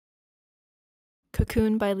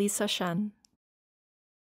Cocoon by Lisa Shen.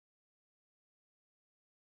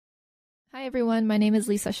 Hi everyone, my name is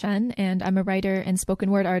Lisa Shen, and I'm a writer and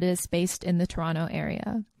spoken word artist based in the Toronto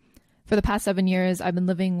area. For the past 7 years, I've been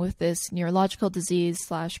living with this neurological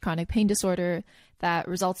disease/chronic pain disorder that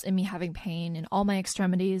results in me having pain in all my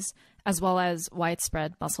extremities, as well as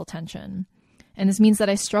widespread muscle tension. And this means that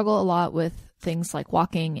I struggle a lot with things like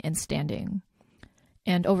walking and standing.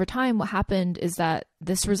 And over time, what happened is that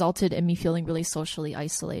this resulted in me feeling really socially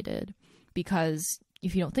isolated, because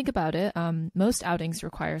if you don't think about it, most outings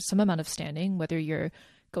require some amount of standing, whether you're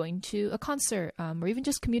going to a concert or even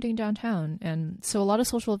just commuting downtown. And so a lot of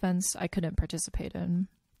social events I couldn't participate in.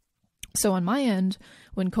 So on my end,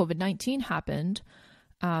 when COVID-19 happened,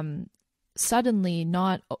 suddenly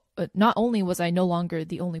not only was I no longer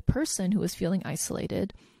the only person who was feeling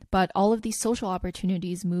isolated, but all of these social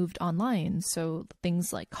opportunities moved online. So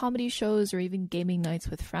things like comedy shows or even gaming nights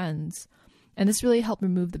with friends. And this really helped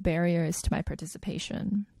remove the barriers to my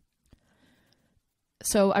participation.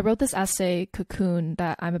 So I wrote this essay, Cocoon,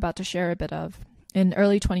 that I'm about to share a bit of in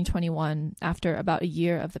early 2021 after about a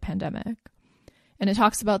year of the pandemic. And it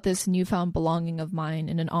talks about this newfound belonging of mine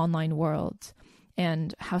in an online world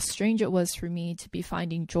and how strange it was for me to be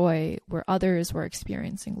finding joy where others were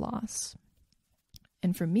experiencing loss.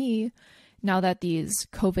 And for me, now that these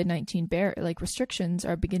COVID-19 restrictions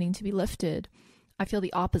are beginning to be lifted, I feel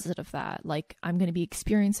the opposite of that. Like I'm going to be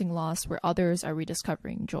experiencing loss where others are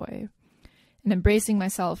rediscovering joy, and embracing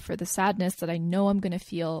myself for the sadness that I know I'm going to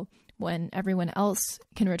feel when everyone else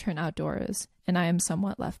can return outdoors and I am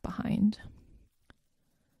somewhat left behind.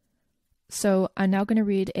 So I'm now going to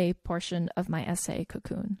read a portion of my essay,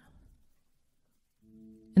 Cocoon.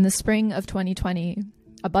 In the spring of 2020,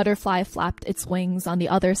 a butterfly flapped its wings on the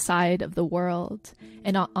other side of the world,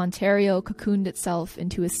 and Ontario cocooned itself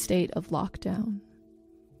into a state of lockdown.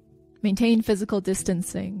 Maintain physical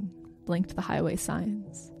distancing, blinked the highway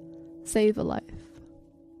signs. Save a life.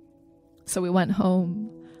 So we went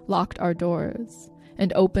home, locked our doors,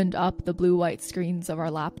 and opened up the blue-white screens of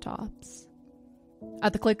our laptops.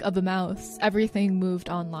 At the click of a mouse, everything moved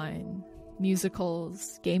online.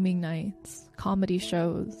 Musicals, gaming nights, comedy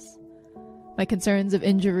shows. My concerns of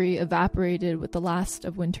injury evaporated with the last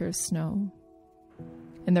of winter's snow.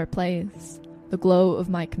 In their place, the glow of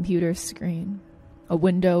my computer screen, a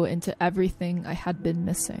window into everything I had been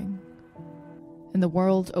missing, and the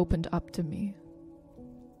world opened up to me.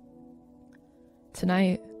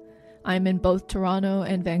 Tonight, I'm in both Toronto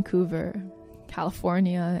and Vancouver,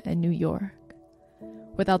 California and New York.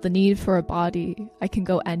 Without the need for a body, I can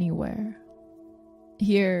go anywhere.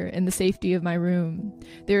 Here, in the safety of my room,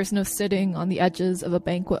 there is no sitting on the edges of a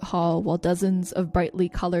banquet hall while dozens of brightly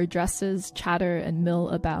colored dresses chatter and mill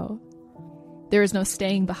about. There is no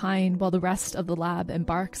staying behind while the rest of the lab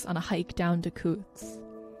embarks on a hike down to Coots.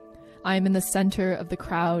 I am in the center of the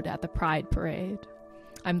crowd at the Pride Parade.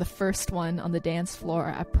 I'm the first one on the dance floor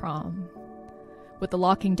at prom. With the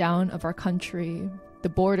locking down of our country, the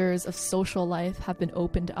borders of social life have been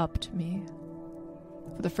opened up to me.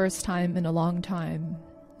 For the first time in a long time,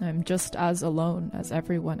 I'm just as alone as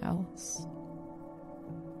everyone else.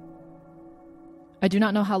 I do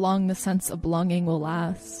not know how long the sense of belonging will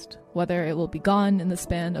last, whether it will be gone in the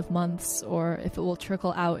span of months or if it will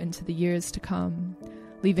trickle out into the years to come,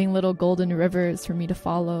 leaving little golden rivers for me to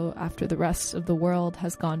follow after the rest of the world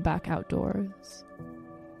has gone back outdoors.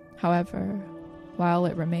 However, while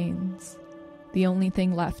it remains, the only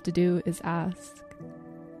thing left to do is ask,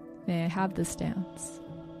 may I have this dance?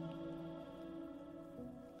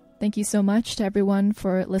 Thank you so much to everyone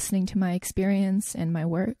for listening to my experience and my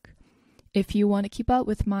work. If you want to keep up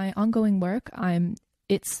with my ongoing work,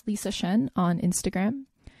 it's Lisa Shen on Instagram.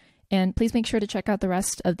 And please make sure to check out the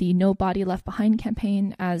rest of the No Body Left Behind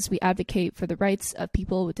campaign as we advocate for the rights of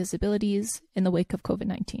people with disabilities in the wake of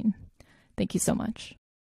COVID-19. Thank you so much.